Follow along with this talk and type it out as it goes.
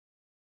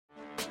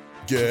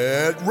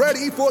Get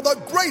ready for the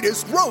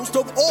greatest roast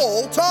of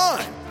all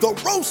time, the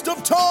Roast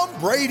of Tom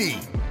Brady,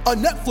 a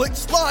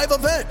Netflix live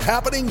event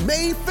happening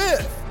May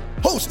 5th.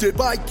 Hosted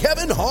by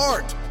Kevin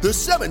Hart, the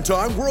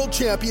 7-time world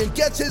champion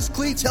gets his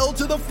cleats held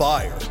to the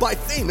fire by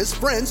famous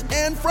friends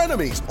and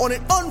frenemies on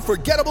an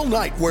unforgettable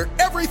night where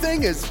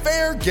everything is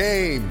fair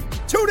game.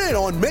 Tune in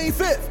on May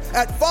 5th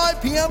at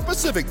 5 p.m.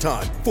 Pacific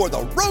time for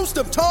the Roast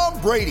of Tom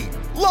Brady,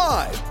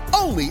 live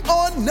only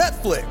on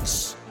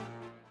Netflix.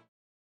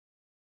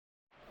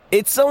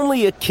 It's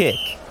only a kick,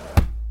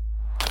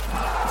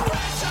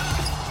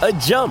 a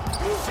jump,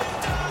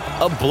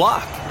 a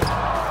block.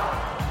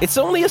 It's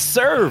only a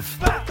serve.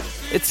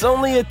 It's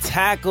only a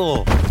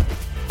tackle,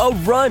 a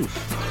run.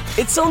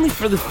 It's only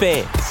for the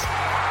fans.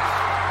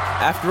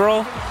 After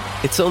all,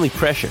 it's only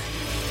pressure.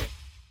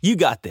 You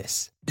got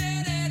this.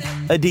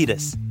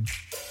 Adidas.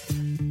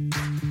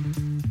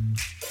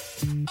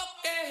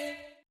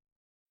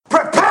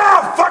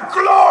 Prepare for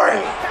glory!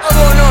 I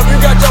don't know if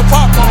you got your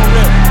popcorn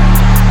ready.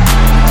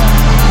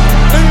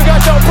 Do you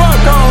got your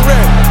popcorn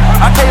ready?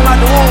 I came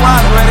out the womb, I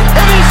was ready.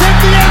 And he's hit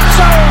the end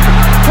zone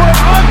for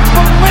an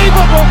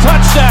unbelievable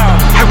touchdown.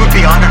 I would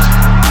be honored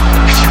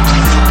if you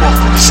played football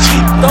for this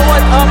team. Throw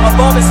it up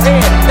above his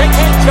head. They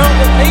can't jump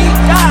with me.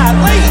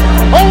 Golly.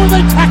 Oh, they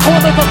tackle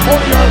him at the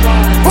 40-yard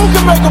line. Who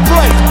can make a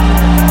play?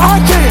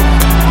 I can.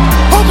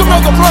 Who can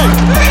make a play?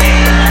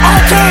 I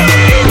can.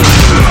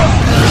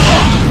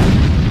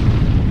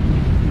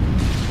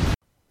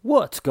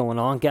 What's going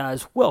on,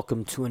 guys?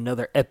 Welcome to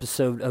another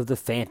episode of the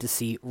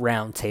Fantasy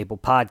Roundtable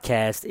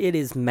Podcast. It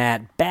is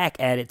Matt back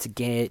at it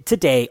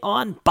today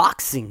on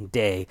Boxing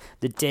Day,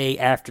 the day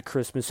after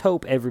Christmas.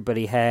 Hope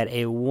everybody had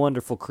a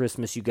wonderful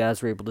Christmas. You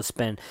guys were able to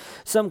spend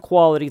some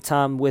quality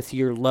time with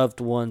your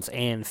loved ones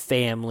and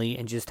family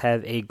and just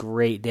have a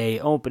great day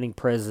opening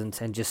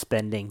presents and just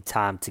spending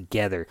time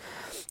together.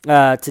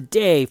 For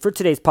today's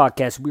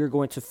podcast, we are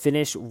going to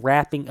finish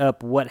wrapping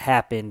up what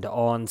happened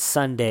on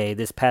Sunday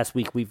this past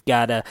week. We've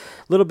got a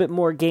little bit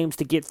more games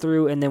to get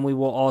through, and then we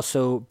will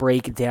also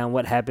break down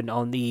what happened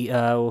on the,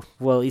 at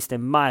least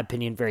in my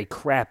opinion, very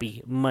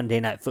crappy Monday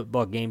Night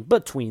Football game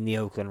between the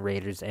Oakland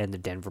Raiders and the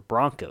Denver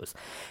Broncos.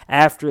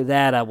 After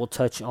that, I will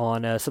touch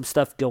on some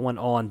stuff going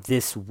on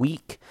this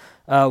week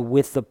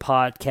with the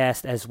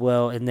podcast as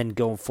well, and then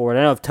going forward.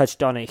 I know I've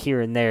touched on it here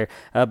and there,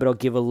 but I'll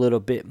give a little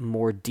bit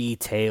more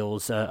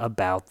details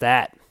about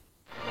that.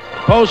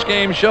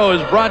 Post-game show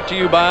is brought to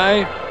you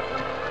by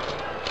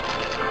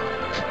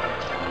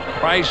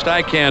Christ,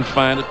 I can't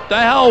find it. The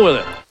hell with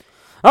it.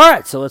 All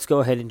right, so let's go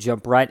ahead and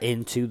jump right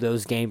into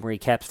those game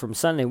recaps from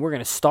Sunday. We're going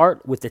to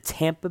start with the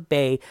Tampa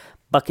Bay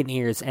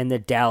Buccaneers and the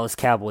Dallas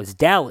Cowboys.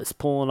 Dallas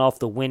pulling off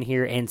the win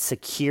here and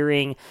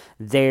securing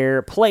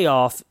their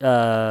playoff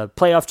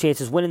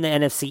chances, winning the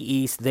NFC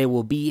East. They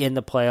will be in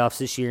the playoffs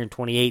this year in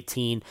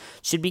 2018.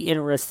 Should be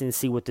interesting to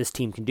see what this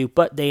team can do,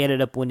 but they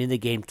ended up winning the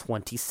game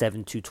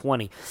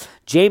 27-20.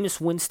 Jameis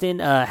Winston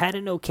had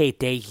an okay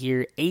day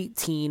here,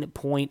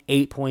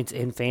 18.8 points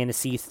in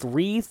fantasy,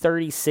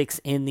 336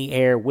 in the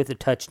air with a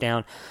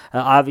touchdown.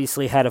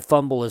 Obviously had a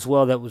fumble as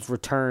well that was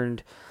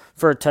returned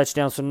for a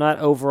touchdown, so not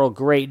overall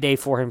great day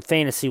for him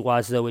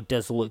fantasy-wise, though it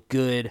does look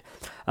good.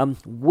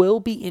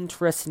 Will be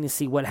interesting to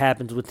see what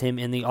happens with him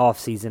in the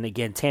offseason.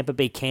 Again, Tampa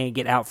Bay can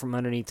get out from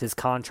underneath his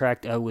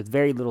contract with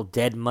very little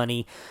dead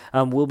money.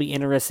 Will be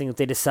interesting if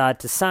they decide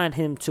to sign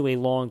him to a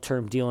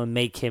long-term deal and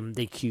make him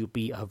the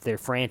QB of their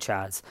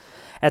franchise.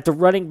 At the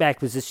running back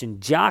position,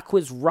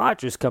 Jacquizz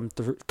Rodgers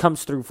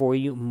comes through for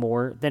you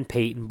more than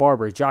Peyton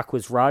Barber.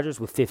 Jacquizz Rodgers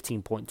with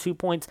 15.2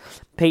 points,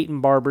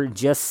 Peyton Barber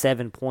just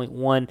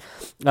 7.1.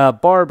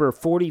 Barber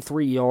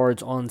 43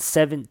 yards on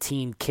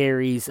 17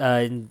 carries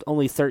and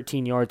only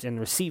 13 yards in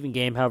the receiving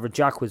game. However,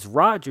 Jacquizz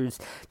Rodgers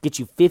gets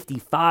you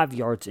 55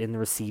 yards in the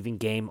receiving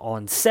game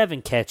on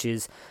 7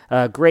 catches.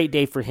 Great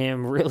day for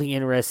him. Really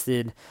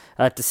interested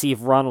to see if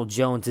Ronald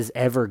Jones is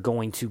ever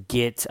going to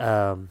get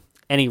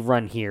any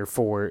run here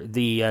for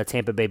the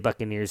Tampa Bay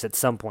Buccaneers at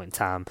some point in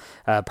time.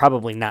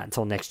 Probably not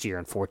until next year,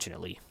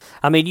 unfortunately.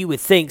 I mean, you would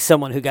think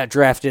someone who got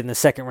drafted in the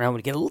second round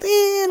would get a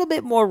little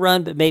bit more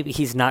run, but maybe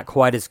he's not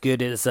quite as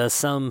good as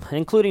some,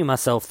 including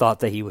myself,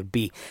 thought that he would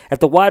be. At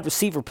the wide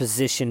receiver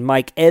position,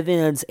 Mike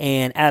Evans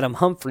and Adam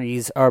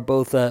Humphries are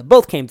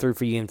both came through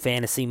for you in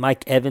fantasy.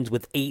 Mike Evans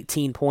with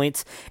 18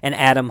 points and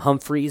Adam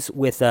Humphries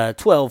with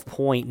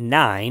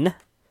 12.9.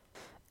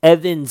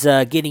 Evans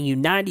getting you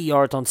 90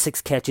 yards on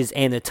 6 catches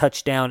and a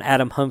touchdown.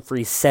 Adam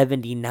Humphries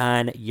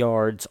 79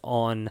 yards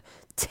on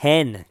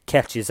 10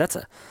 catches. That's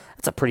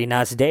a pretty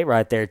nice day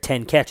right there.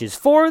 10 catches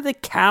for the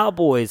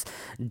Cowboys.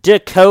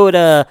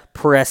 Dakota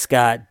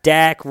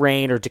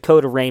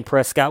Rain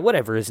Prescott,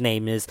 whatever his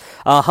name is.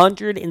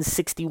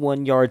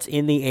 161 yards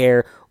in the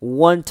air,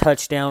 1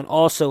 touchdown.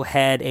 Also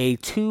had a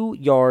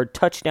 2-yard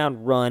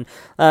touchdown run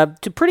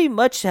to pretty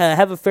much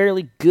have a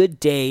fairly good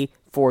day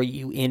for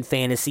you in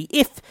fantasy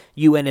if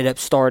you ended up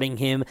starting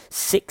him.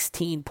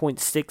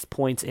 16.6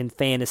 points in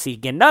fantasy.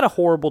 Again, not a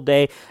horrible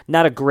day,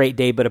 not a great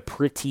day, but a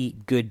pretty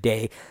good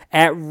day.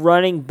 At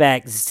running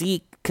back,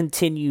 Zeke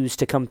continues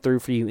to come through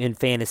for you in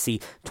fantasy.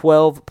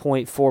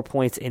 12.4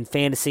 points in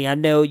fantasy. I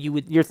know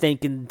you're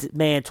thinking,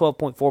 man,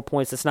 12.4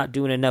 points, that's not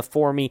doing enough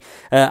for me.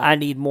 I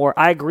need more.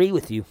 I agree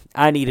with you.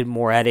 I needed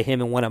more out of him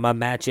in one of my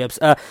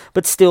matchups.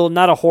 But still,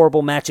 not a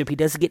horrible matchup. He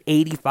does get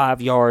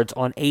 85 yards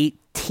on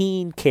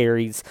 18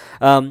 carries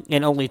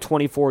and only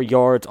 24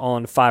 yards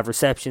on 5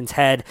 receptions.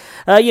 Had,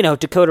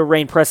 Dakota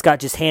Rain Prescott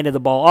just handed the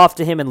ball off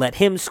to him and let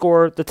him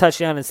score the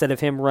touchdown instead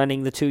of him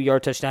running the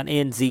 2-yard touchdown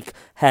in, Zeke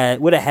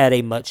would have had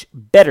a much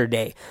better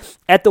day.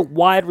 At the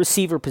wide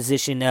receiver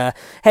position,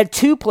 had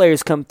 2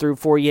 players come through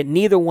for you,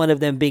 neither one of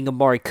them being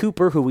Amari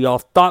Cooper, who we all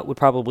thought would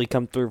probably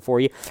come through for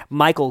you.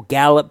 Michael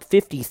Gallup,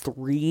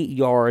 53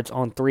 yards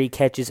on 3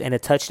 catches and a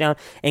touchdown,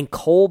 and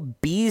Cole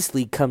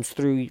Beasley comes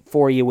through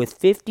for you with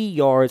 50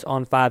 yards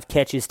on 5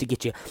 catches to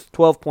get you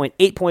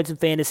 12.8 points in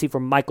fantasy for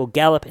Michael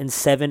Gallup and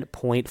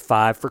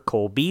 7.5 for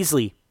Cole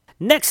Beasley.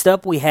 Next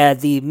up, we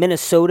had the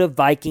Minnesota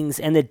Vikings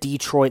and the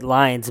Detroit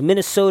Lions.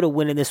 Minnesota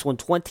winning this one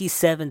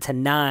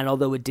 27-9,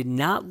 although it did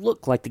not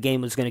look like the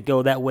game was going to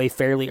go that way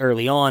fairly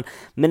early on.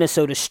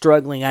 Minnesota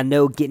struggling, I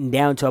know, getting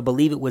down to, I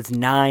believe it was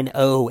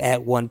 9-0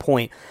 at one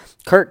point.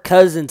 Kirk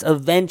Cousins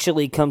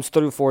eventually comes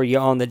through for you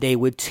on the day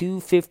with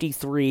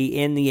 253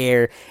 in the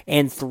air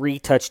and 3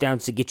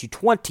 touchdowns to get you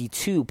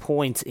 22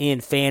 points in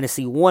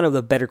fantasy. One of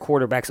the better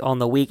quarterbacks on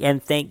the week,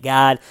 and thank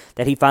God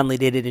that he finally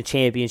did it in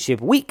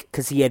championship week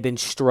because he had been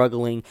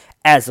struggling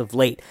as of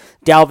late.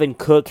 Dalvin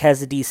Cook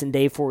has a decent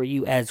day for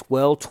you as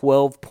well,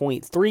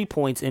 12.3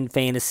 points in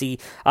fantasy.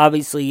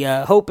 Obviously,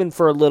 hoping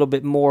for a little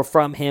bit more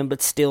from him,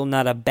 but still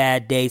not a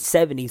bad day.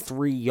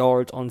 73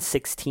 yards on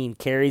 16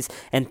 carries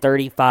and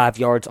 35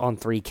 yards on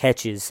 3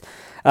 catches.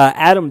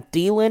 Adam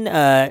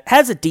Thielen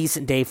has a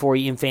decent day for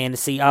you in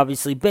fantasy.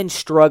 Obviously, been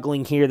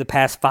struggling here the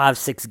past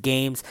 5-6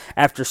 games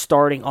after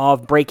starting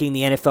off breaking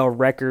the NFL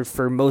record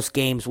for most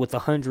games with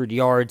 100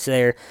 yards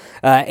there.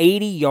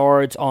 80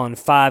 yards on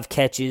 5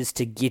 catches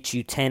to get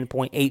you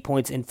 10.8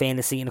 points in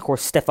fantasy. And, of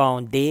course,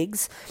 Stephon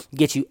Diggs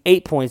gets you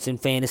 8 points in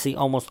fantasy.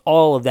 Almost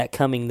all of that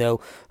coming, though,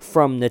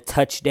 from the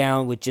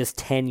touchdown with just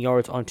 10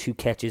 yards on 2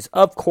 catches.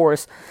 Of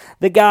course,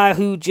 the guy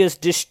who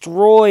just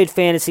destroyed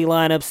fantasy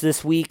lineups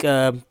this week,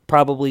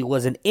 probably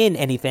wasn't in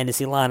any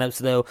fantasy lineups,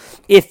 though,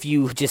 if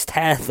you just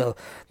had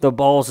the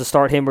balls to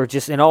start him, or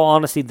just, in all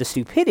honesty, the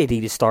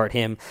stupidity to start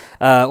him,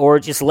 or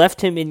just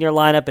left him in your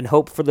lineup and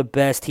hope for the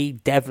best. He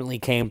definitely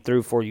came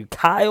through for you.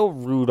 Kyle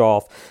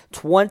Rudolph,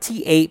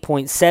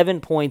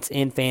 28.7 points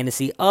in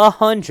fantasy,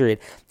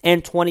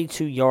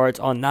 122 yards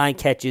on 9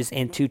 catches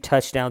and 2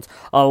 touchdowns.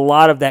 A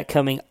lot of that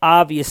coming,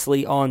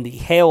 obviously, on the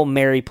Hail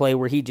Mary play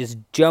where he just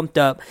jumped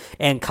up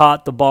and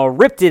caught the ball,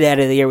 ripped it out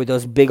of the air with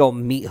those big old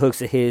meat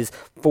hooks of his,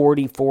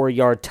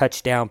 44-yard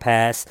touchdown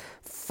pass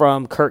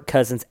from Kirk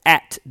Cousins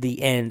at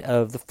the end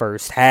of the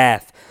first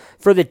half.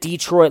 For the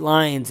Detroit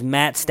Lions,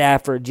 Matt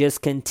Stafford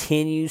just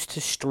continues to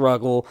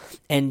struggle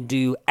and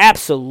do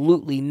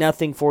absolutely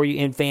nothing for you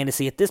in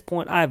fantasy. At this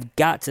point, I've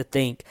got to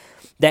think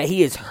that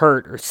he is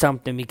hurt or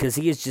something, because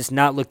he has just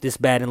not looked this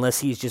bad unless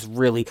he's just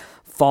really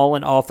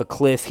fallen off a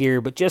cliff here.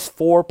 But just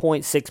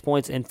 4.6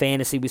 points in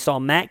fantasy. We saw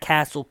Matt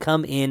Castle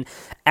come in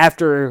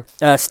after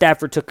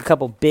Stafford took a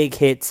couple big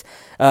hits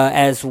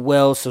as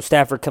well. So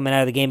Stafford coming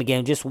out of the game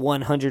again, just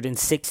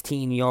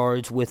 116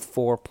 yards with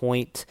 4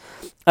 points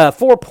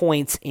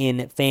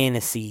in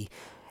fantasy.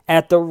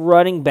 At the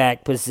running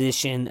back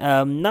position,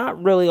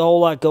 not really a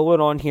whole lot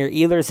going on here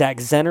either. Zach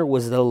Zenner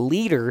was the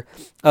leader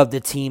of the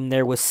team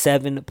there with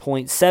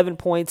 7.7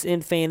 points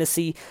in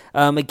fantasy.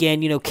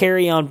 Again,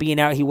 carry on being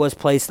out. He was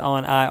placed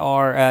on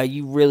IR.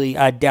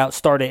 I doubt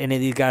started any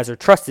of these guys or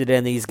trusted any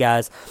of these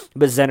guys.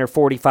 But Zenner,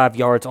 45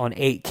 yards on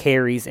 8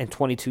 carries and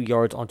 22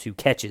 yards on 2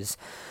 catches.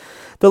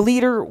 The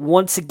leader,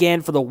 once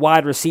again, for the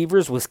wide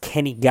receivers was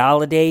Kenny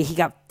Golladay. He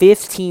got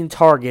 15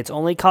 targets,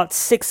 only caught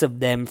 6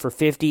 of them for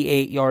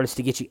 58 yards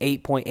to get you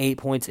 8.8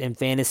 points in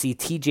fantasy.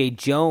 TJ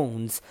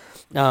Jones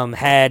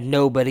had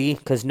nobody,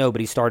 because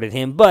nobody started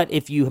him, but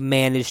if you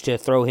managed to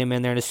throw him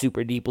in there in a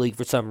super deep league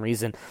for some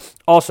reason,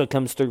 also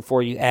comes through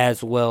for you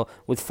as well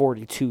with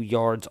 42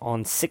 yards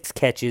on 6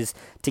 catches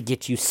to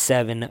get you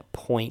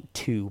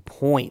 7.2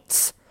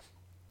 points.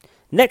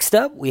 Next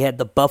up, we had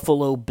the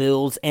Buffalo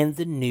Bills and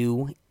the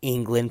New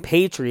England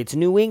Patriots.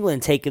 New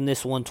England taking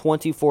this one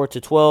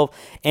 24-12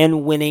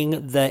 and winning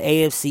the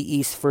AFC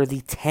East for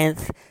the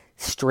 10th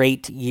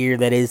straight year.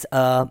 That is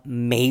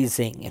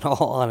amazing, in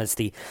all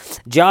honesty.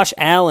 Josh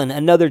Allen,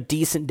 another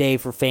decent day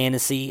for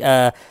fantasy. 2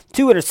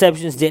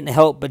 interceptions didn't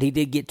help, but he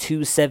did get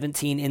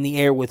 217 in the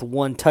air with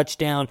 1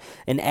 touchdown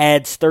and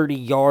adds 30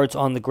 yards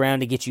on the ground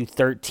to get you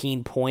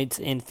 13 points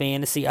in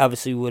fantasy.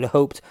 Obviously, we would have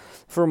hoped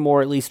for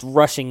more, at least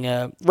rushing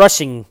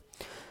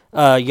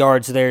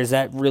yards there, as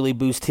that really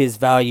boosts his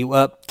value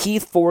up.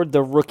 Keith Ford,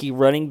 the rookie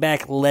running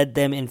back, led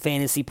them in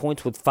fantasy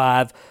points with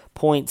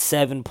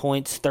 5.7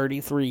 points,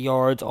 33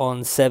 yards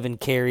on 7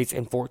 carries,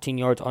 and 14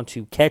 yards on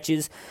 2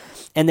 catches.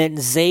 And then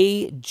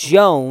Zay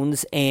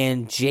Jones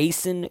and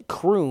Jason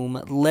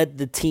Kroom led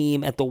the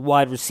team at the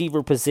wide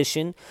receiver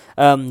position.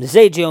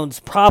 Zay Jones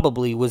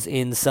probably was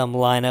in some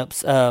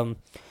lineups.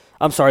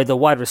 I'm sorry, the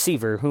wide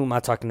receiver. Who am I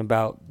talking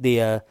about?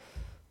 The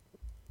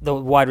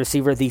wide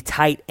receiver, the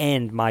tight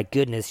end. My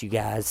goodness, you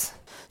guys.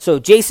 So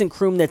Jason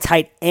Kroom, the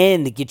tight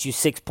end, gets you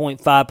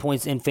 6.5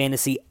 points in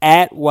fantasy.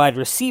 At wide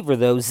receiver,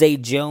 though, Zay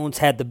Jones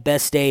had the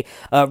best day.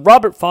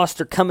 Robert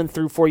Foster coming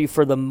through for you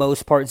for the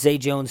most part. Zay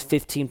Jones,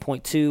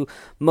 15.2.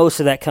 Most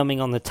of that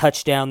coming on the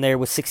touchdown there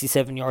with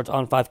 67 yards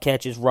on 5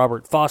 catches.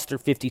 Robert Foster,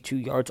 52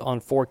 yards on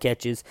 4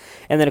 catches.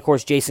 And then, of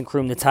course, Jason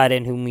Kroom, the tight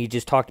end, whom we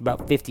just talked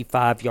about,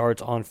 55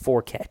 yards on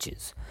 4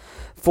 catches.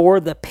 For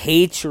the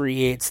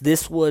Patriots,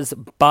 this was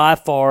by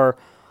far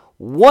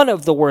one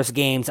of the worst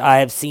games I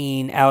have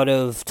seen out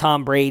of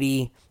Tom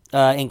Brady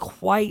in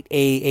quite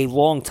a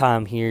long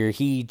time here.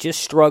 He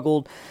just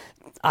struggled.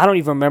 I don't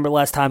even remember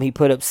last time he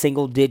put up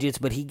single digits,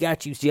 but he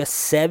got you just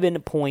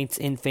 7 points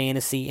in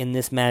fantasy in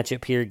this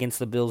matchup here against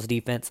the Bills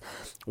defense.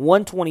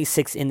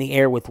 126 in the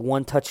air with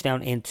 1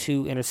 touchdown and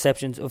 2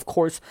 interceptions. Of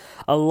course,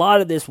 a lot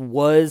of this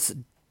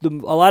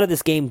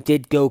game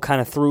did go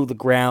kind of through the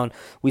ground.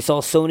 We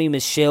saw Sony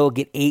Michel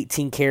get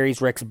 18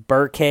 carries, Rex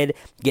Burkhead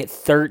get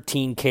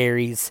 13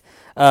 carries.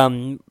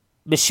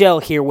 Michel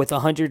here with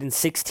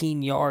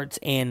 116 yards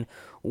and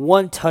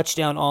 1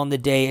 touchdown on the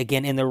day.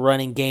 Again, in the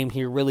running game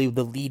here, really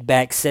the lead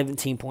back,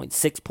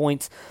 17.6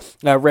 points.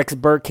 Rex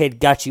Burkhead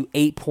got you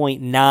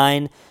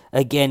 8.9.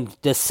 Again,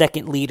 the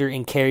second leader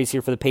in carries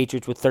here for the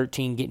Patriots with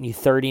 13, getting you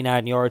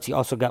 39 yards. He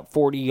also got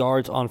 40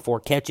 yards on 4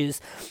 catches.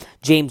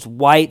 James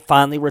White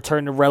finally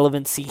returned to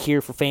relevancy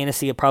here for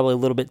fantasy, probably a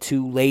little bit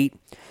too late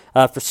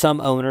for some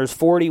owners.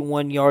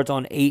 41 yards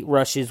on 8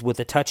 rushes with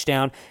a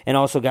touchdown, and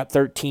also got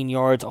 13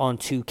 yards on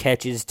 2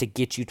 catches to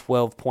get you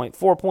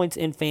 12.4 points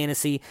in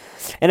fantasy.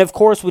 And of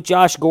course, with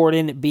Josh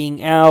Gordon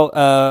being out,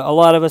 a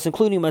lot of us,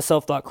 including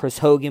myself, thought Chris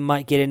Hogan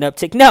might get an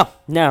uptick.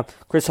 No,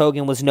 Chris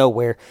Hogan was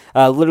nowhere.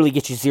 Literally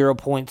get you 0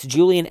 points.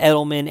 Julian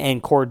Edelman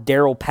and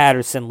Cordero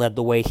Patterson led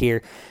the way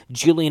here.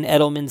 Julian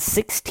Edelman,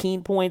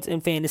 16 points in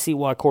fantasy,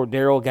 while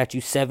Cordero got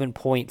you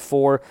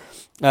 7.4.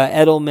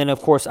 Edelman,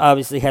 of course,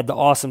 obviously had the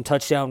awesome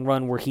touchdown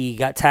run where he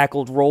got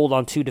tackled, rolled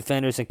on 2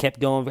 defenders, and kept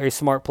going. Very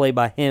smart play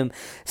by him.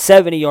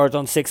 70 yards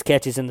on 6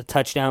 catches in the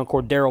touchdown.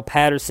 Cordero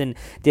Patterson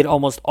did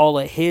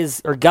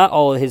got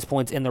all of his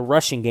points in the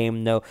rushing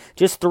game, though.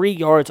 Just 3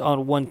 yards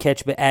on 1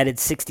 catch, but added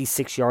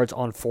 66 yards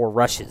on 4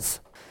 rushes.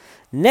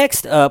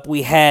 Next up,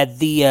 we had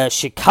the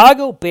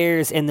Chicago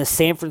Bears and the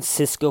San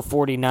Francisco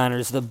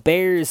 49ers. The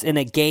Bears in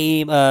a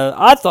game,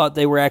 I thought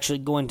they were actually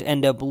going to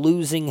end up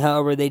losing.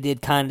 However, they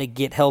did kind of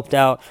get helped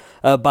out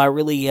by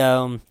really,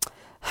 I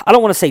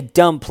don't want to say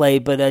dumb play,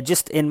 but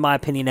just in my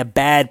opinion, a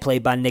bad play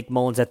by Nick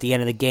Mullins at the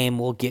end of the game.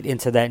 We'll get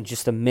into that in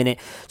just a minute.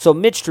 So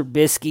Mitch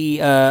Trubisky,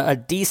 a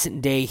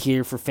decent day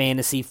here for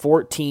fantasy,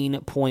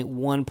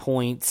 14.1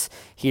 points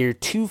here,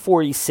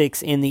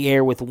 246 in the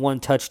air with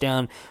 1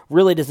 touchdown.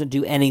 Really doesn't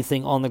do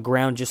anything on the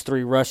ground, just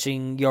 3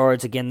 rushing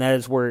yards. Again, that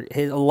is where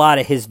a lot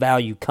of his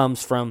value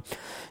comes from.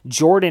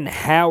 Jordan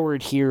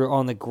Howard here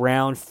on the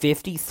ground,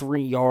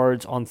 53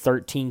 yards on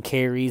 13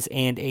 carries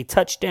and a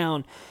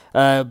touchdown.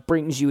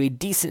 Brings you a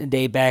decent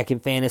day back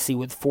in fantasy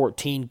with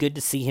 14. Good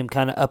to see him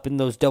kind of up in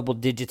those double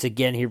digits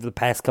again here for the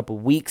past couple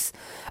weeks.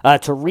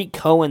 Tariq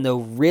Cohen, though,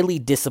 really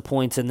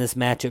disappoints in this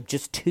matchup.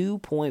 Just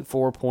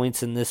 2.4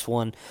 points in this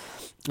one.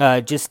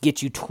 Just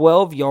gets you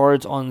 12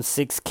 yards on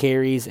 6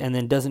 carries and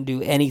then doesn't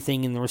do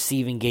anything in the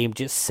receiving game.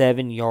 Just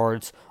 7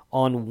 yards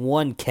on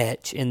 1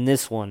 catch in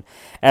this one.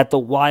 At the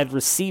wide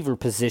receiver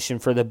position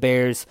for the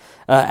Bears,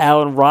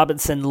 Allen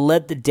Robinson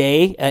led the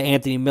day.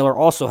 Anthony Miller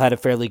also had a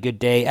fairly good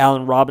day.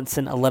 Allen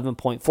Robinson,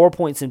 11.4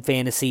 points in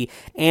fantasy.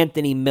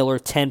 Anthony Miller,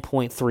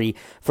 10.3.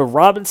 For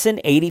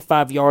Robinson,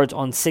 85 yards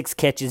on 6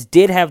 catches.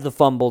 Did have the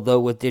fumble, though,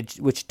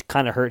 which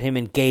kind of hurt him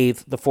and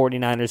gave the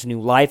 49ers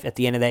new life at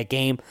the end of that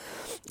game.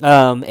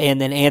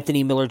 And then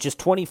Anthony Miller, just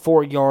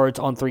 24 yards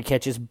on 3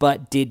 catches,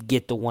 but did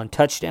get the 1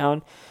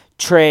 touchdown.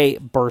 Trey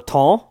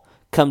Burton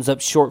comes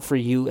up short for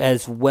you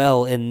as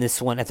well in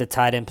this one at the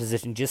tight end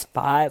position. Just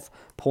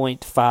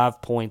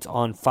 5.5 points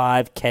on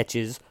 5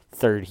 catches,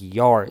 30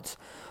 yards.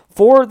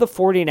 For the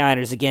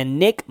 49ers, again,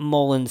 Nick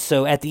Mullins.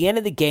 So at the end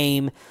of the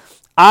game,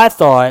 I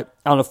thought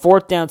on a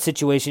 4th down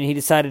situation, he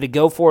decided to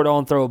go for it all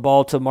and throw a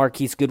ball to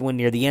Marquise Goodwin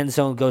near the end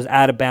zone, goes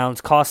out of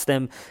bounds, cost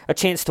them a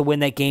chance to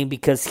win that game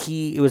because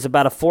it was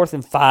about a 4th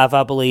and 5,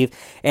 I believe,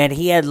 and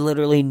he had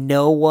literally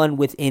no one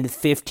within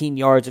 15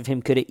 yards of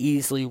him, could have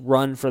easily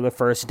run for the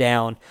first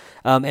down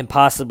and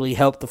possibly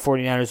help the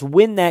 49ers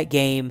win that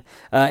game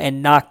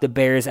and knock the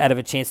Bears out of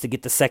a chance to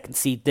get the 2nd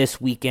seed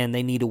this weekend.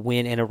 They need a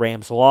win and a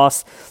Rams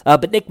loss.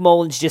 But Nick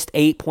Mullins, just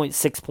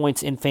 8.6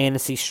 points in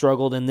fantasy,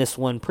 struggled in this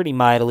one pretty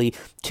mightily,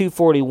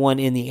 241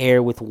 in the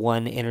air with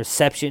 1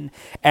 interception.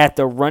 At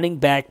the running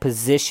back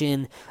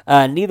position,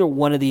 neither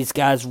one of these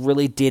guys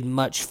really did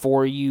much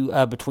for you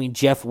between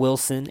Jeff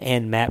Wilson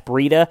and Matt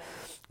Breida.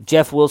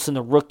 Jeff Wilson,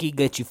 the rookie,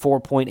 gets you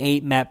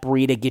 4.8. Matt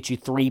Breida gets you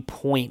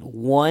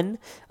 3.1.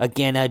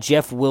 Again,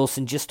 Jeff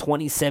Wilson, just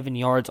 27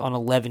 yards on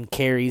 11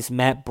 carries.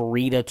 Matt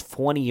Breida,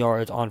 20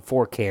 yards on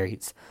 4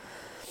 carries.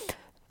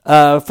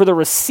 For the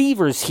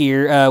receivers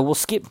here, we'll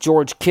skip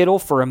George Kittle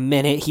for a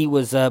minute. He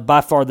was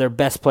by far their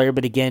best player,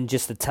 but again,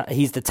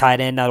 he's the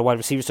tight end, not a wide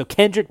receiver. So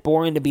Kendrick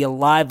Bourne to be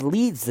alive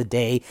leads the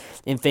day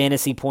in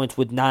fantasy points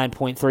with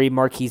 9.3.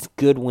 Marquise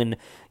Goodwin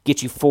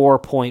gets you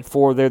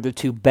 4.4. They're the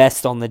two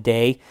best on the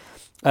day.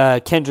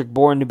 Kendrick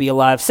Bourne to be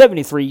alive,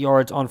 73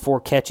 yards on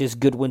 4 catches.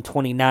 Goodwin,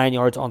 29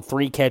 yards on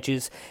 3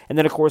 catches. And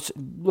then, of course,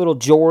 little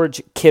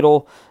George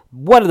Kittle,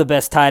 one of the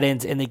best tight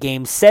ends in the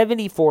game,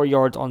 74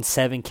 yards on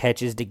 7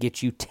 catches to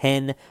get you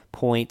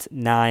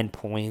 10.9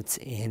 points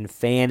in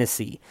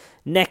fantasy.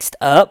 Next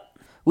up,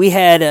 we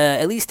had,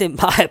 at least in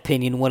my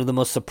opinion, one of the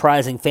most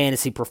surprising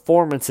fantasy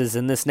performances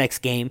in this next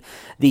game.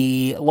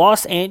 The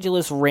Los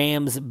Angeles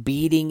Rams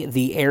beating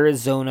the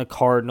Arizona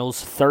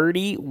Cardinals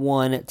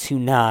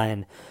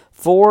 31-9.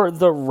 For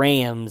the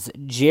Rams,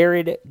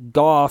 Jared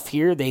Goff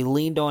here, they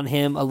leaned on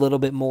him a little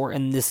bit more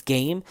in this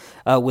game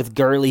with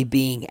Gurley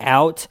being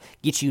out.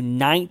 Gets you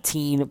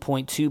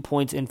 19.2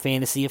 points in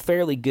fantasy, a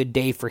fairly good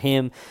day for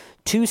him.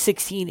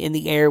 216 in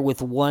the air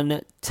with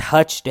 1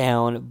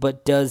 touchdown,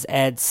 but does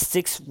add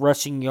 6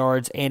 rushing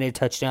yards and a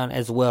touchdown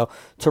as well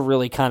to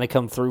really kind of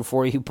come through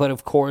for you. But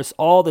of course,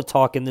 all the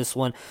talk in this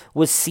one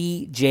was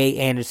C.J.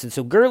 Anderson.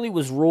 So Gurley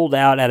was ruled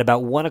out at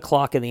about 1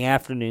 o'clock in the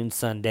afternoon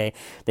Sunday.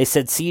 They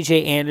said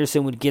C.J.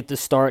 Anderson would get the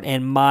start,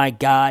 and my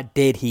God,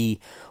 did he.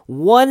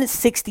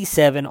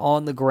 167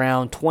 on the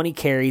ground, 20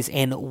 carries,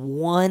 and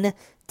 1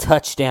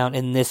 touchdown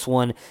in this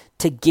one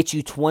to get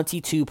you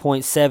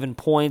 22.7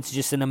 points.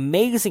 Just an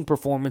amazing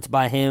performance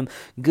by him.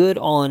 Good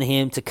on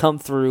him to come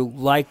through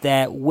like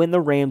that when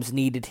the Rams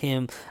needed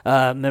him.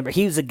 Remember,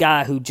 he was a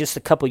guy who just a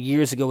couple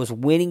years ago was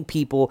winning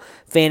people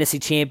fantasy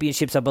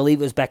championships. I believe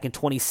it was back in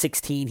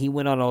 2016. He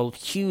went on a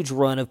huge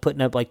run of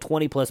putting up like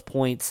 20-plus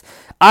points.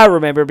 I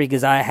remember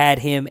because I had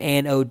him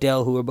and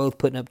Odell, who were both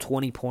putting up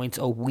 20 points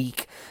a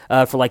week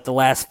for like the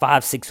last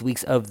 5-6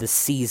 weeks of the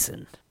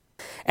season.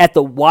 At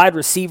the wide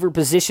receiver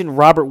position,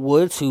 Robert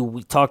Woods, who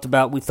we talked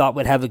about, we thought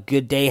would have a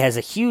good day, has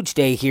a huge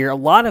day here. A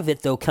lot of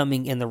it, though,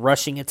 coming in the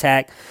rushing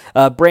attack.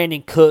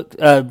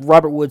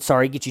 Robert Woods,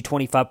 gets you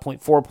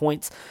 25.4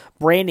 points.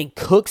 Brandon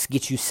Cooks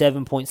gets you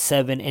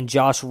 7.7, and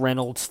Josh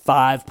Reynolds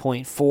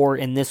 5.4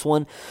 in this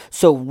one.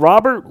 So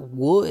Robert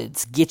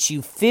Woods gets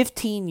you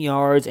 15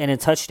 yards and a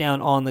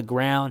touchdown on the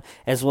ground,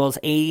 as well as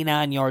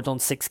 89 yards on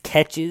 6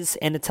 catches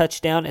and a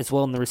touchdown as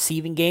well in the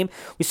receiving game.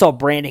 We saw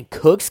Brandon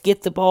Cooks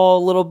get the ball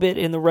a little bit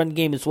in the run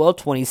game as well,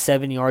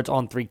 27 yards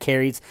on 3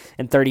 carries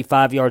and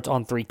 35 yards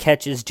on 3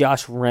 catches.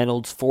 Josh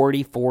Reynolds,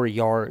 44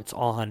 yards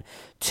on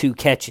 2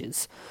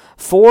 catches.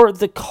 For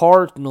the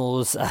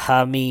Cardinals,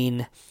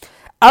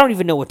 I don't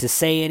even know what to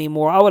say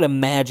anymore. I would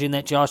imagine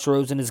that Josh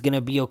Rosen is going to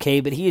be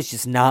okay, but he has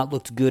just not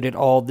looked good at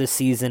all this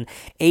season.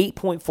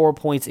 8.4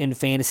 points in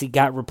fantasy,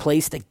 got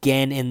replaced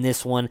again in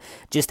this one.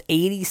 Just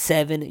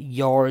 87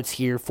 yards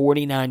here,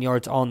 49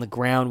 yards on the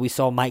ground. We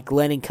saw Mike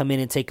Glennon come in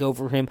and take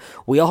over him.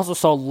 We also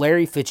saw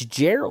Larry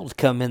Fitzgerald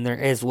come in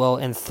there as well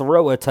and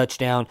throw a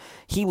touchdown.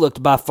 He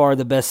looked by far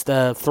the best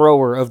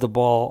thrower of the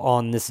ball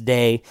on this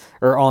day,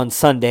 or on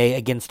Sunday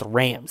against the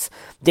Rams.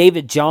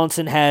 David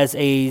Johnson has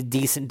a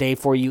decent day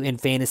for you in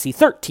fantasy,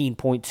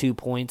 13.2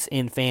 points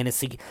in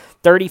fantasy,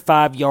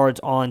 35 yards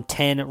on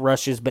 10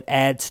 rushes, but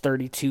adds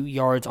 32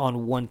 yards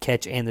on 1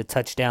 catch and the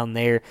touchdown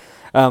there.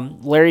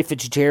 Larry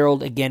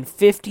Fitzgerald, again,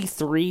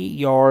 53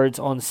 yards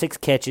on 6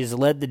 catches,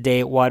 led the day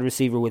at wide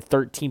receiver with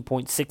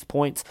 13.6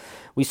 points.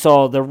 We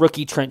saw the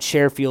rookie Trent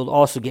Sherfield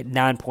also get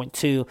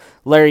 9.2.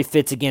 Larry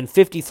Fitz, again,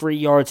 53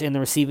 yards in the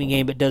receiving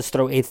game, but does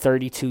throw a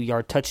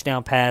 32-yard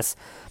touchdown pass.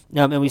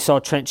 And we saw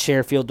Trent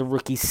Sherfield, the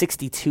rookie,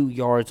 62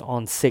 yards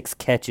on 6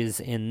 catches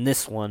in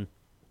this one.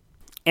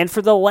 And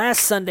for the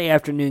last Sunday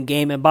afternoon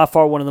game, and by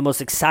far one of the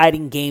most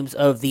exciting games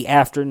of the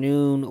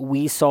afternoon,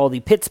 we saw the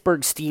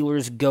Pittsburgh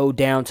Steelers go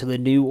down to the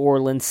New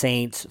Orleans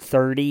Saints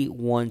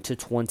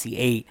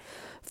 31-28.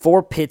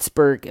 For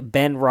Pittsburgh,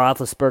 Ben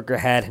Roethlisberger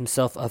had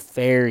himself a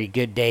very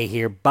good day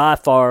here. By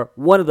far,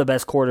 one of the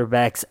best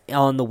quarterbacks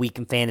on the week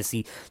in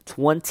fantasy.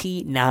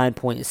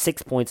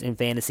 29.6 points in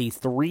fantasy,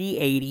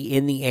 380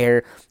 in the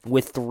air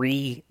with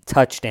 3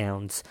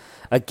 touchdowns.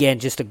 Again,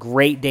 just a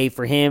great day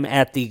for him.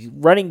 At the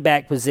running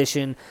back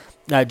position,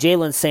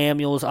 Jalen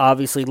Samuels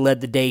obviously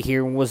led the day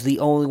here and was the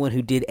only one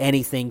who did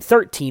anything.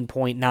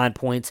 13.9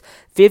 points,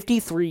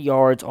 53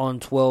 yards on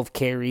 12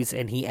 carries,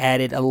 and he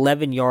added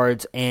 11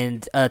 yards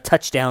and a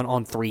touchdown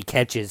on 3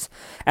 catches.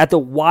 At the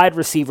wide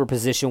receiver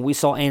position, we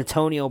saw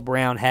Antonio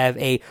Brown have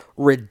a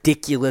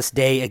ridiculous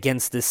day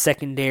against the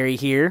secondary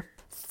here.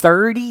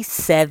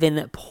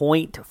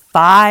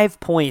 37.5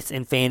 points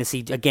in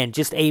fantasy. Again,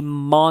 just a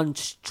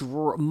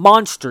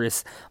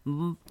monstrous,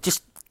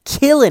 just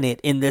killing it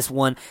in this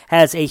one,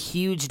 has a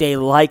huge day,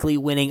 likely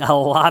winning a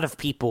lot of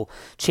people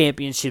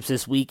championships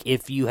this week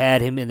if you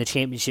had him in the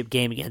championship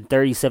game. Again,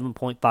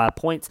 37.5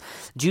 points.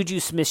 Juju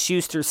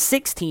Smith-Schuster,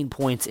 16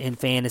 points in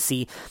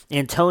fantasy.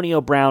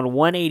 Antonio Brown,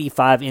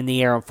 185 in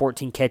the air on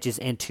 14 catches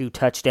and 2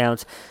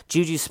 touchdowns.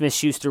 Juju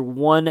Smith-Schuster,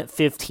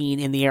 115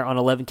 in the air on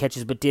 11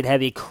 catches, but did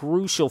have a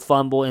crucial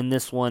fumble in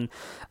this one.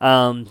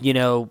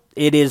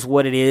 It is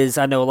what it is.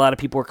 I know a lot of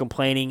people are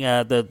complaining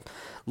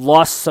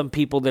lost some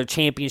people their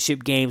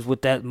championship games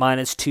with that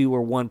 -2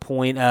 or 1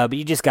 point, but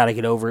you just got to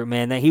get over it,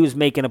 man. He was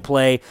making a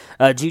play.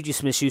 Juju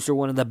Smith-Schuster,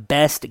 one of the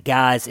best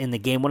guys in the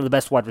game, one of the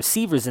best wide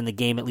receivers in the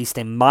game, at least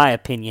in my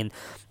opinion.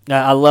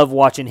 I love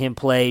watching him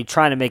play,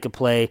 trying to make a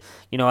play.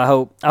 I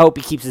hope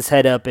he keeps his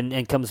head up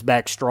and comes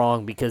back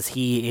strong because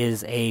he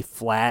is a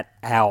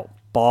flat-out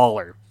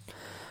baller.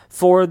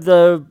 For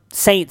the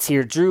Saints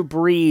here, Drew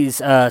Brees,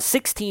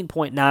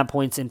 16.9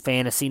 points in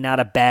fantasy.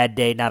 Not a bad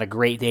day, not a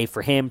great day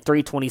for him.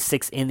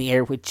 326 in the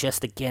air with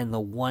just, again,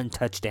 the 1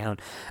 touchdown.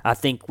 I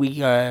think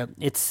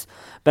it's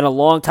been a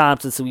long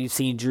time since we've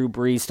seen Drew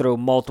Brees throw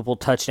multiple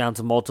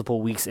touchdowns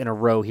multiple weeks in a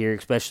row here,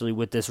 especially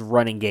with this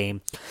running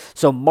game.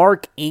 So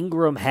Mark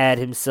Ingram had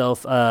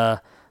himself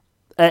a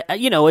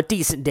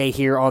decent day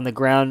here on the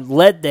ground.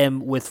 Led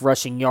them with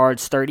rushing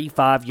yards,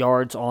 35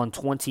 yards on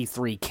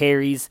 23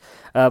 carries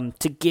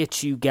to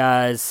get you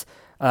guys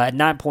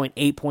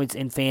 9.8 points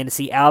in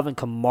fantasy. Alvin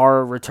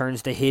Kamara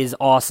returns to his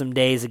awesome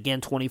days. Again,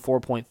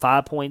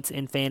 24.5 points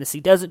in fantasy.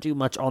 Doesn't do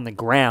much on the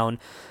ground.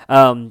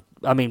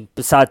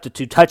 Besides the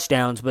 2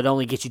 touchdowns, but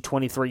only gets you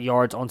 23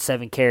 yards on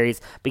 7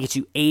 carries, but gets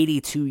you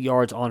 82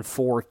 yards on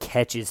 4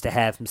 catches to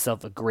have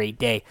himself a great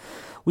day.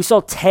 We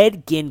saw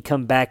Ted Ginn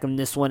come back in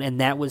this one,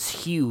 and that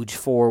was huge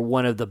for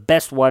one of the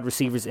best wide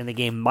receivers in the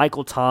game,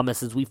 Michael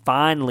Thomas, as we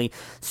finally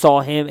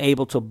saw him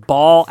able to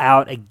ball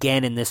out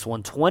again in this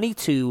one.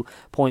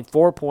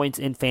 22.4 points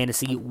in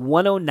fantasy,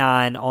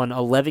 109 on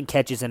 11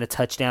 catches and a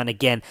touchdown.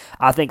 Again,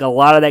 I think a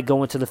lot of that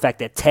going to the fact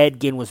that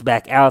Ted Ginn was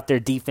back out there.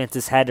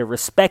 Defenses had to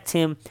respect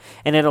him,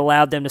 and it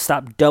allowed them to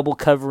stop double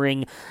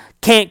covering.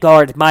 Can't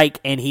guard Mike,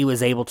 and he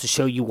was able to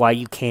show you why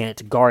you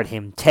can't guard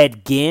him.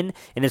 Ted Ginn,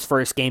 in his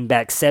first game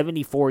back,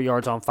 74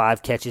 yards on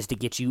 5 catches to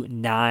get you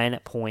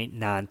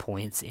 9.9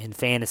 points in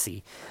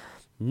fantasy.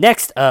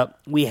 Next up,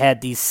 we had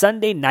the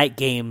Sunday night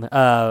game,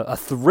 a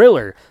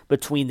thriller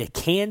between the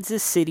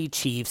Kansas City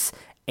Chiefs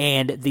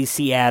and the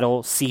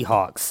Seattle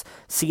Seahawks.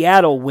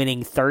 Seattle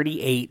winning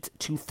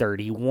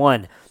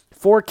 38-31.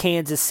 For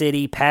Kansas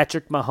City,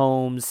 Patrick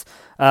Mahomes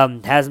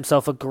has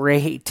himself a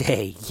great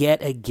day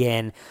yet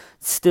again.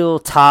 Still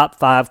top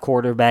 5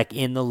 quarterback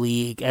in the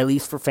league, at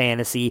least for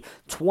fantasy.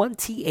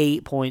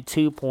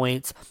 28.2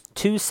 points,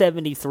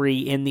 273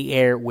 in the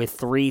air with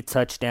 3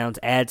 touchdowns,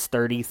 adds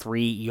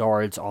 33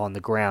 yards on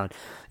the ground.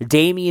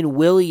 Damian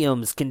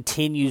Williams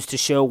continues to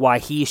show why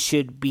he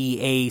should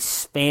be a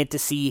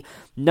fantasy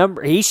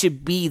number. He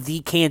should be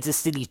the Kansas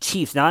City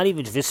Chiefs, not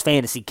even just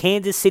fantasy.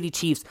 Kansas City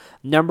Chiefs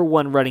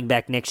 #1 running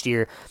back next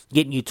year,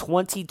 getting you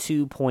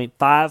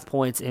 22.5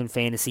 points in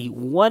fantasy,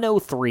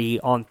 103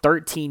 on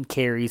 13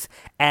 carries,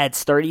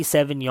 adds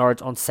 37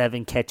 yards on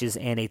 7 catches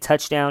and a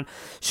touchdown.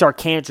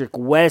 Charcandrick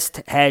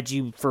West had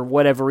you, for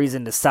whatever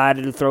reason,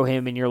 decided to throw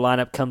him in your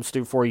lineup, comes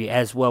through for you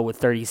as well with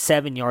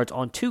 37 yards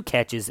on 2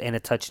 catches and a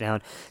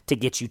touchdown to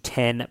get you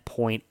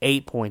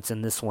 10.8 points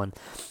in this one.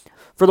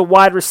 For the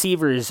wide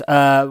receivers,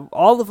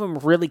 all of them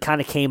really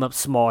kind of came up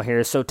small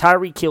here. So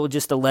Tyreek Hill,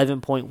 just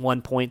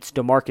 11.1 points.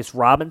 Demarcus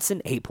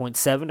Robinson,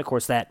 8.7. Of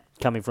course, that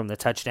coming from the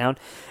touchdown.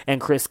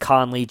 And Chris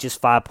Conley,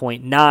 just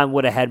 5.9.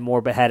 Would have had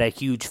more, but had a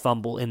huge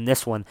fumble in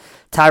this one.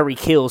 Tyreek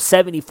Hill,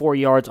 74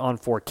 yards on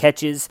 4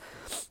 catches.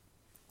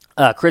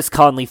 Chris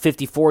Conley,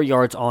 54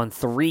 yards on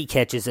 3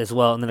 catches as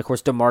well. And then, of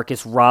course,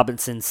 Demarcus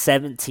Robinson,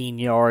 17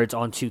 yards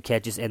on 2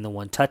 catches and the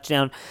 1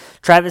 touchdown.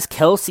 Travis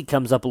Kelce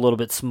comes up a little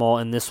bit small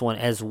in this one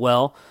as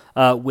well,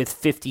 with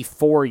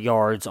 54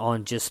 yards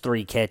on just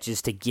 3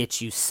 catches to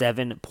get you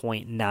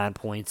 7.9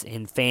 points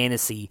in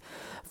fantasy.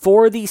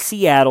 For the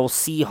Seattle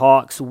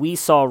Seahawks, we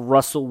saw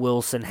Russell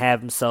Wilson have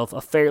himself a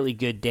fairly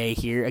good day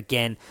here.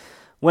 Again,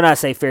 when I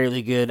say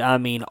fairly good, I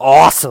mean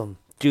awesome.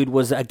 Dude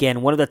was,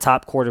 again, one of the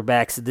top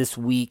quarterbacks this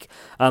week,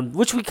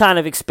 which we kind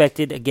of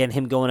expected. Again,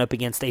 him going up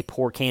against a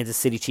poor Kansas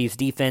City Chiefs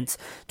defense.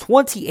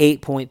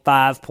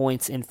 28.5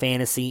 points in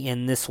fantasy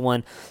in this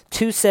one.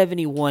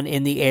 271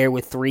 in the air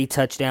with 3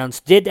 touchdowns.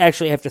 Did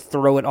actually have to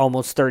throw it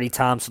almost 30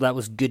 times, so that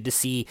was good to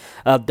see,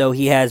 though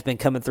he has been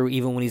coming through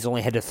even when he's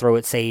only had to throw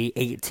it, say,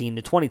 18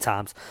 to 20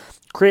 times.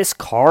 Chris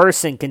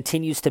Carson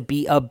continues to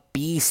be a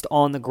beast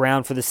on the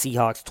ground for the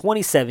Seahawks.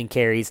 27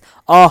 carries,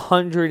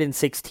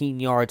 116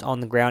 yards on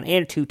the ground,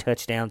 and 2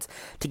 touchdowns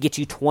to get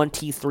you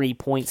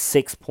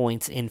 23.6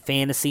 points in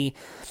fantasy.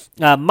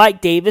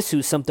 Mike Davis,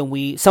 who's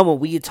someone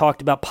we had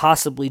talked about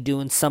possibly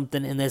doing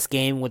something in this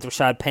game with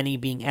Rashad Penny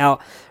being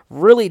out,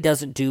 really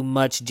doesn't do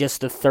much, just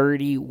the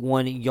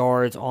 31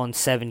 yards on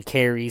 7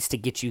 carries to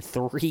get you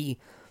 3.2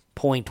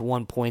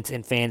 11.1 points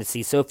in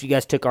fantasy. So if you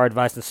guys took our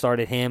advice and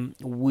started him,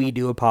 we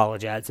do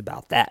apologize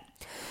about that.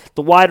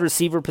 The wide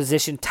receiver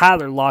position,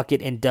 Tyler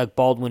Lockett and Doug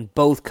Baldwin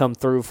both come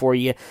through for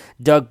you.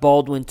 Doug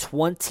Baldwin,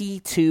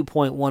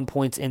 22.1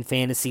 points in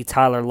fantasy.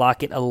 Tyler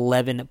Lockett,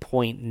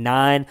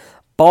 11.9.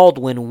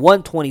 Baldwin,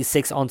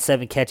 126 on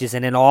 7 catches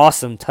and an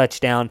awesome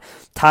touchdown.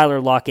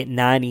 Tyler Lockett,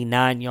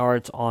 99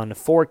 yards on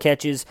 4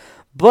 catches.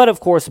 But, of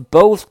course,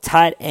 both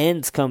tight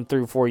ends come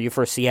through for you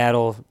for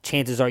Seattle.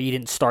 Chances are you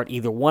didn't start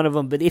either one of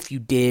them, but if you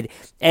did,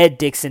 Ed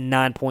Dixon,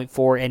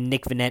 9.4, and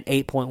Nick Vannett,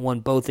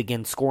 8.1, both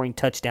again scoring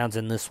touchdowns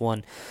in this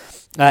one.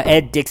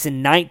 Ed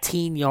Dixon,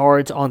 19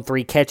 yards on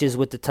 3 catches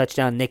with the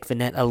touchdown. Nick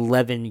Vannett,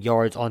 11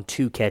 yards on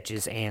 2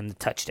 catches and the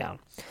touchdown.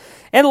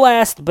 And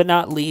last but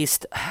not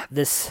least,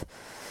 this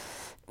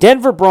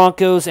Denver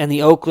Broncos and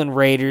the Oakland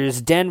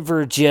Raiders.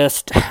 Denver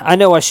I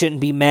know I shouldn't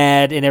be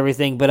mad and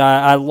everything, but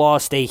I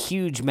lost a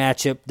huge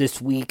matchup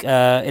this week for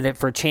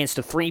a chance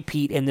to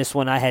three-peat in this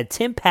one. I had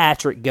Tim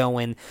Patrick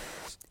going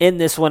in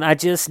this one. I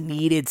just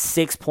needed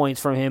 6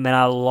 points from him, and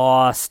I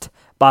lost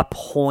by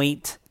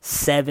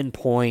 0.7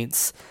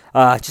 points.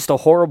 Just a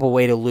horrible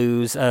way to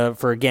lose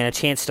for, again, a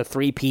chance to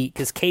three-peat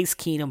because Case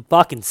Keenum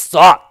fucking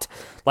sucked.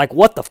 Like,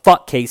 what the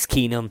fuck, Case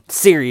Keenum?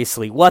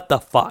 Seriously, what the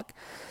fuck?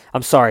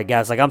 I'm sorry,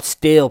 guys. Like, I'm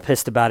still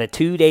pissed about it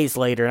 2 days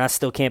later, and I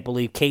still can't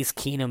believe Case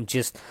Keenum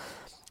just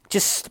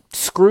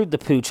screwed the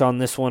pooch on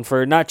this one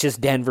for not just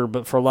Denver,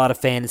 but for a lot of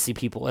fantasy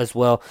people as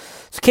well.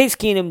 So Case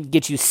Keenum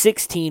gets you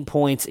 16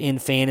 points in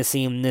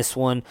fantasy in this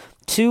one,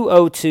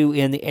 202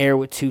 in the air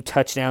with 2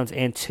 touchdowns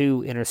and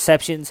 2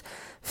 interceptions.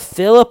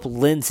 Phillip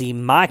Lindsay,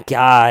 my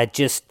God,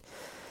 just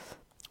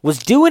was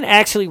doing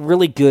actually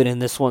really good in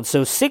this one.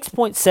 So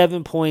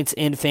 6.7 points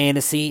in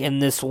fantasy in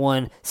this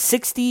one,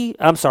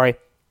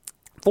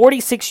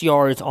 46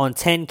 yards on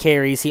 10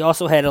 carries. He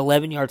also had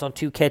 11 yards on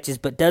 2 catches,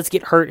 but does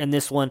get hurt in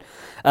this one.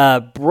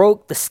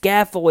 Broke the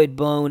scaphoid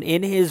bone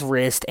in his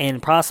wrist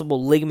and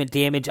possible ligament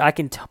damage. I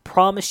can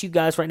promise you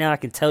guys right now, I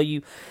can tell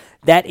you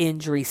that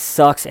injury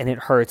sucks and it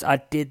hurts. I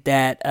did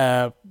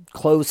that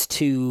close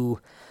to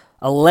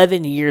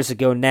 11 years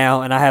ago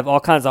now, and I have all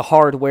kinds of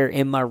hardware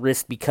in my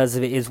wrist because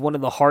of it. It is one of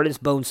the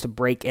hardest bones to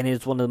break, and it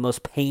is one of the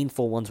most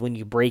painful ones when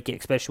you break it,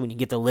 especially when you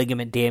get the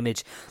ligament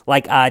damage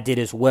like I did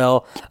as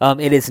well.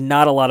 It is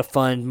not a lot of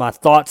fun. My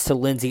thoughts to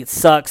Lindsay, it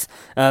sucks.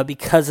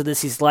 Because of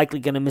this, he's likely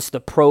going to miss the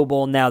Pro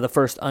Bowl now, the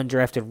first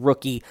undrafted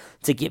rookie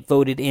to get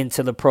voted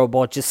into the Pro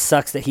Bowl. It just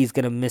sucks that he's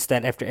going to miss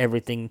that after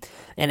everything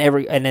and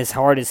as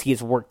hard as he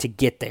has worked to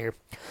get there.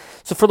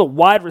 So for the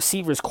wide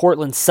receivers,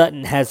 Courtland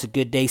Sutton has a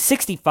good day.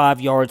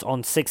 65 yards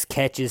on 6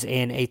 catches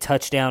and a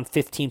touchdown,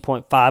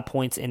 15.5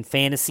 points in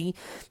fantasy.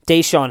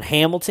 Deshaun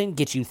Hamilton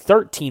gets you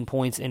 13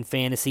 points in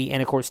fantasy.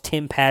 And, of course,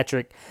 Tim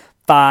Patrick,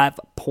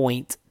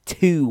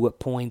 5.2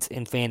 points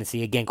in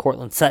fantasy. Again,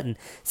 Courtland Sutton,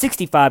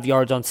 65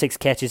 yards on 6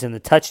 catches and the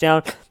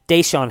touchdown.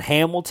 Deshaun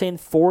Hamilton,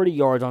 40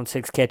 yards on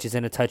 6 catches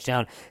and a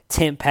touchdown.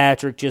 Tim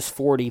Patrick, just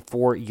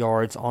 44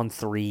 yards on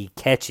 3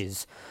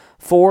 catches.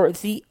 For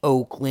the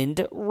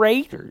Oakland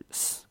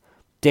Raiders,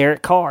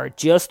 Derek Carr,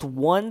 just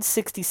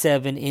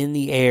 167 in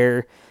the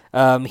air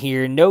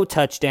here. No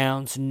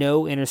touchdowns,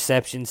 no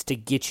interceptions to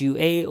get you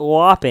a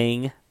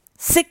whopping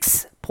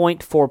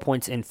 6.4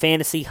 points in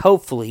fantasy.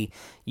 Hopefully,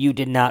 you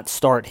did not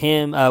start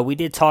him. We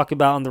did talk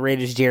about on the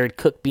Raiders Jared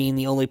Cook being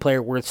the only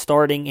player worth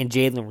starting and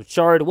Jalen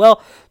Richard.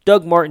 Well,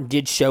 Doug Martin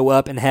did show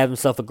up and have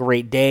himself a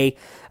great day.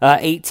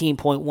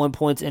 18.1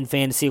 points in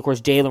fantasy. Of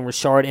course, Jalen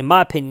Richard, in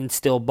my opinion,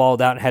 still balled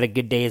out and had a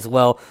good day as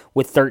well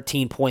with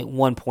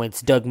 13.1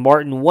 points. Doug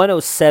Martin,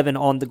 107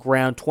 on the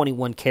ground,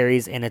 21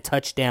 carries and a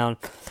touchdown.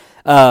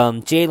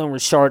 Jalen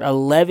Richard,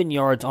 11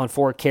 yards on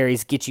 4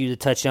 carries, gets you the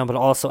touchdown, but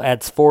also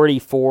adds 40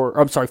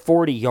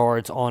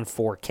 yards on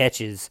 4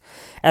 catches.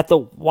 At the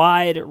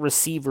wide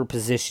receiver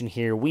position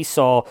here, we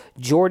saw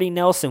Jordy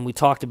Nelson. We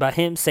talked about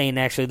him, saying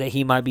actually that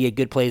he might be a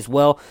good play as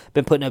well.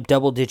 Been putting up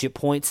double-digit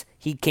points.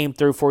 He came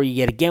through for you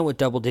yet again with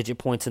double-digit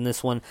points in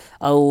this one.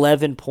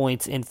 11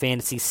 points in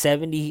fantasy,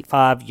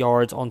 75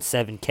 yards on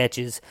 7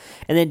 catches.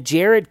 And then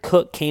Jared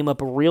Cook came up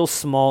real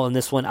small in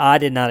this one. I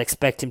did not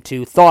expect him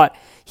to. Thought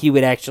he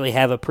would actually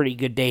have a pretty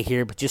good day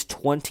here, but just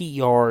 20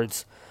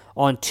 yards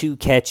on 2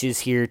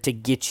 catches here to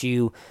get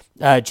you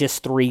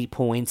just 3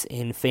 points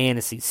in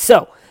fantasy.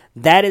 So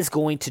that is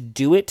going to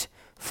do it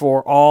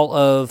for all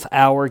of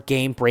our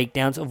game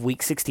breakdowns of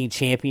Week 16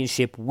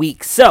 Championship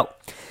Week. So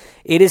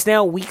it is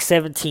now Week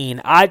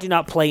 17. I do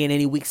not play in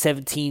any Week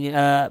 17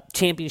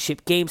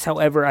 championship games.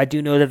 However, I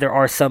do know that there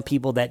are some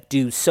people that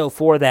do. So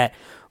for that,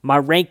 my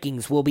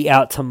rankings will be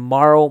out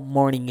tomorrow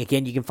morning.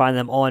 Again, you can find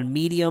them on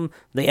Medium,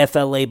 the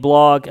FLA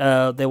blog.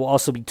 They will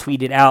also be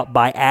tweeted out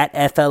by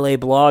 @FLA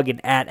blog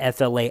and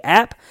 @FLA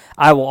app.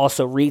 I will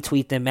also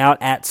retweet them out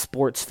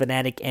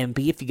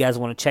 @SportsFanaticMB if you guys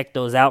want to check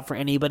those out for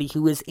anybody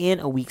who is in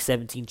a Week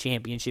 17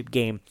 championship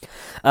game.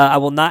 I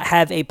will not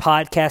have a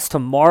podcast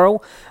tomorrow,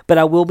 but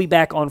I will be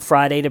back on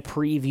Friday to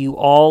preview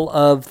all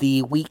of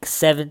the Week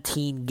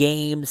 17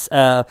 games,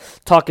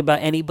 talk about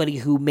anybody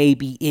who may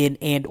be in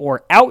and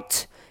or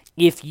out.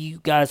 if you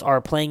guys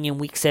are playing in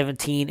Week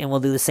 17, and we'll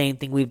do the same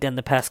thing we've done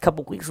the past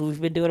couple weeks. We've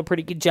been doing a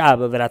pretty good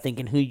job of it, I think,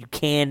 in who you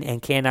can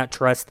and cannot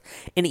trust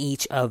in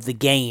each of the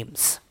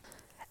games.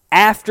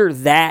 After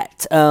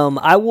that,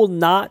 I will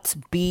not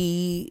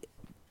be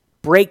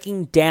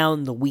breaking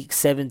down the Week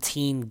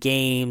 17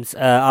 games.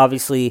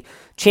 Obviously,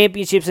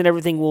 championships and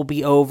everything will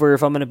be over.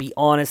 If I'm going to be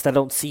honest, I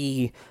don't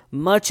see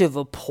much of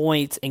a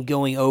point in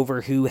going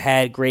over who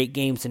had great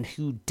games and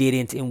who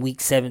didn't in Week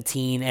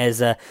 17,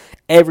 as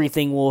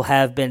everything will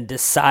have been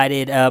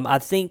decided. I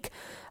think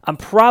I'm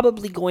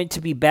probably going to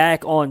be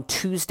back on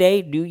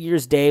Tuesday, New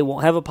Year's Day.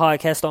 Won't have a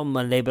podcast on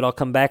Monday, but I'll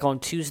come back on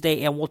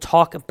Tuesday, and we'll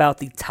talk about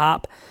the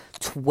top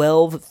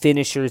 12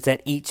 finishers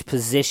at each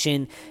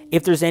position.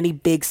 If there's any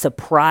big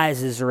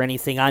surprises or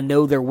anything, I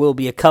know there will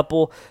be a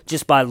couple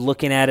just by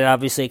looking at it.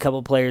 Obviously, a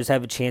couple players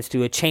have a chance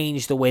to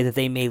change the way that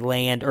they may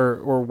land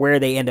or where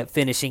they end up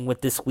finishing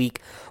with this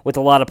week, with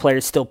a lot of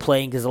players still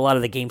playing, because a lot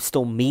of the games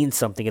still mean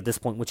something at this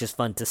point, which is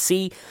fun to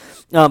see.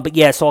 But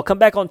yeah, so I'll come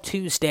back on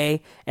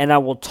Tuesday and I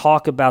will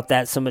talk about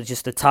that, some of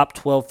just the top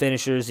 12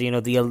 finishers,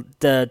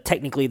 the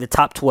technically the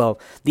top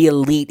 12, the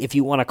elite, if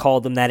you want to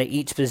call them that, at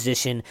each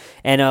position,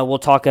 and we'll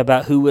talk about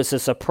who was a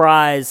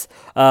surprise,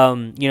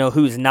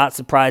 who's not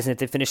surprising if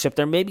they finish up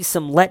there. Maybe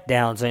some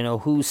letdowns,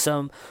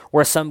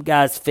 where some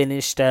guys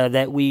finished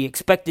that we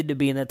expected to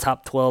be in the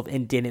top 12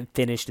 and didn't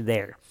finish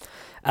there.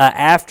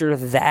 After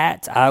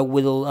that, I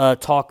will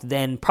talk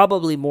then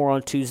probably more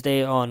on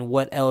Tuesday on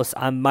what else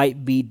I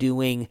might be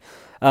doing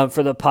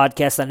for the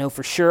podcast. I know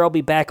for sure I'll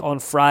be back on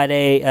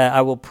Friday. I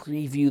will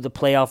preview the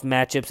playoff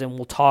matchups, and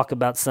we'll talk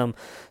about some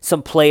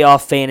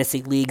playoff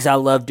fantasy leagues. I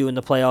love doing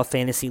the playoff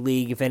fantasy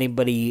league. If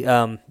anybody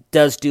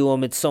does do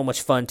them, it's so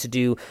much fun to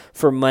do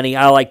for money.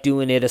 I like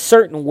doing it a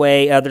certain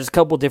way. There's a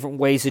couple different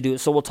ways to do it,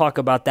 so we'll talk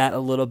about that a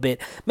little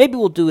bit. Maybe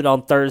we'll do it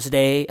on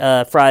Thursday,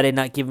 Friday,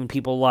 not giving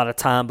people a lot of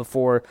time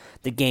before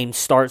the game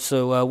starts,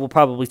 so we'll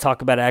probably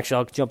talk about it.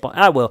 Actually,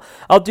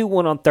 I'll do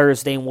one on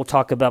Thursday, and we'll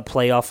talk about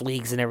playoff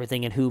leagues and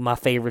everything and who my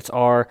favorites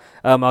are.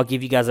 I'll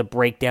give you guys a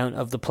breakdown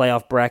of the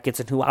playoff brackets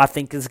and who I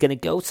think is going to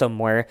go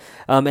somewhere.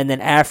 And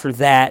then after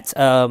that,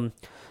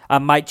 I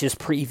might just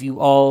preview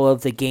all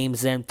of the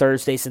games then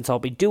Thursday, since I'll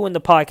be doing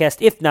the podcast.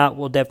 If not,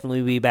 we'll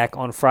definitely be back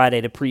on Friday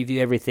to preview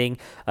everything,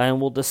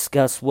 and we'll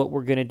discuss what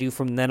we're going to do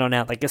from then on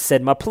out. Like I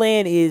said, my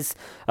plan is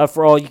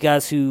for all you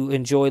guys who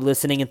enjoy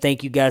listening, and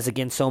thank you guys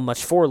again so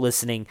much for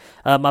listening,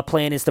 my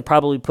plan is to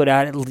probably put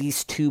out at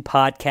least 2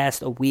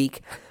 podcasts a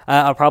week.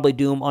 I'll probably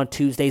do them on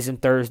Tuesdays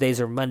and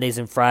Thursdays or Mondays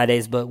and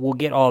Fridays, but we'll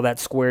get all that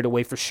squared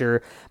away for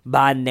sure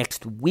by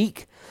next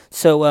week.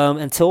 So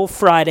until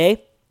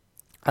Friday,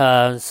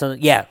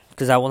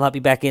 because I will not be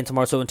back in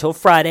tomorrow. So until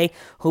Friday,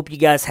 hope you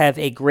guys have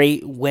a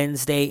great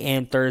Wednesday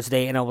and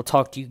Thursday, and I will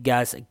talk to you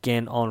guys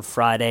again on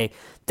Friday.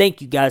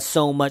 Thank you guys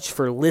so much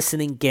for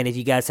listening. Again, if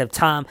you guys have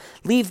time,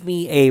 leave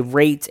me a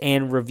rate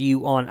and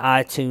review on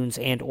iTunes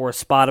and or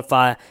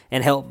Spotify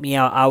and help me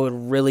out. I would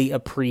really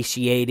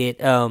appreciate it.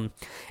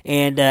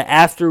 And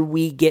after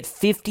we get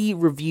 50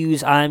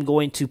 reviews, I'm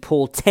going to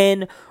pull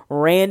 10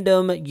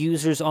 random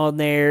users on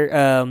there,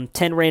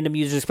 10 random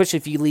users, especially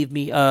if you leave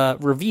me a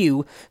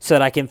review so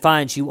that I can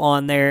find you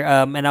on there,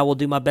 and I will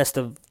do my best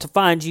to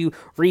find you,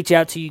 reach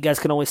out to you. You guys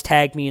can always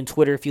tag me on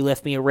Twitter if you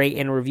left me a rate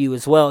and a review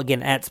as well,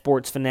 again, at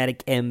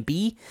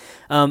SportsFanaticMB,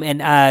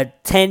 and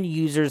 10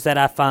 users that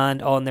I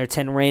find on there,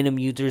 10 random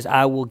users,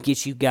 I will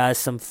get you guys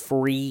some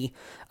free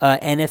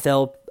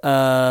NFL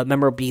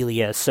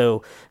memorabilia.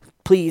 So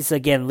please,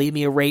 again, leave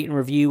me a rate and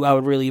review. I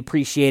would really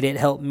appreciate it.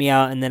 Help me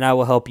out, and then I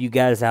will help you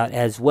guys out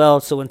as well.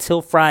 So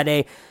until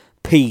Friday,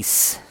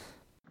 peace.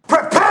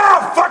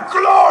 Prepare for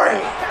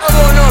glory! I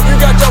want to know if you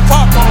got your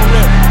popcorn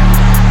ready.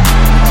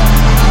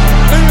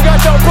 Do you got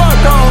your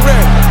popcorn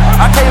ready?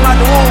 I came out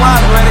the womb, I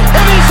was ready.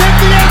 And he's hit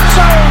the end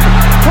zone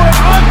for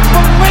an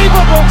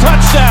unbelievable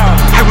touchdown.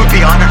 I would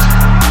be honored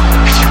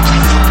if you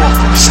played football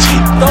for this team.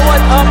 Throw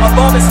it up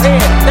above his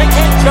head. They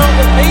can't jump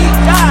with me.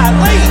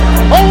 Golly.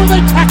 Oh,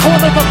 they tackle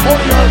him at the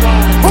 40-yard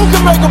line. Who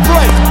can make a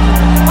play?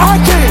 I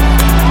can.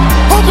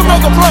 Who can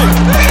make a play?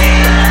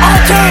 I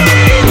can.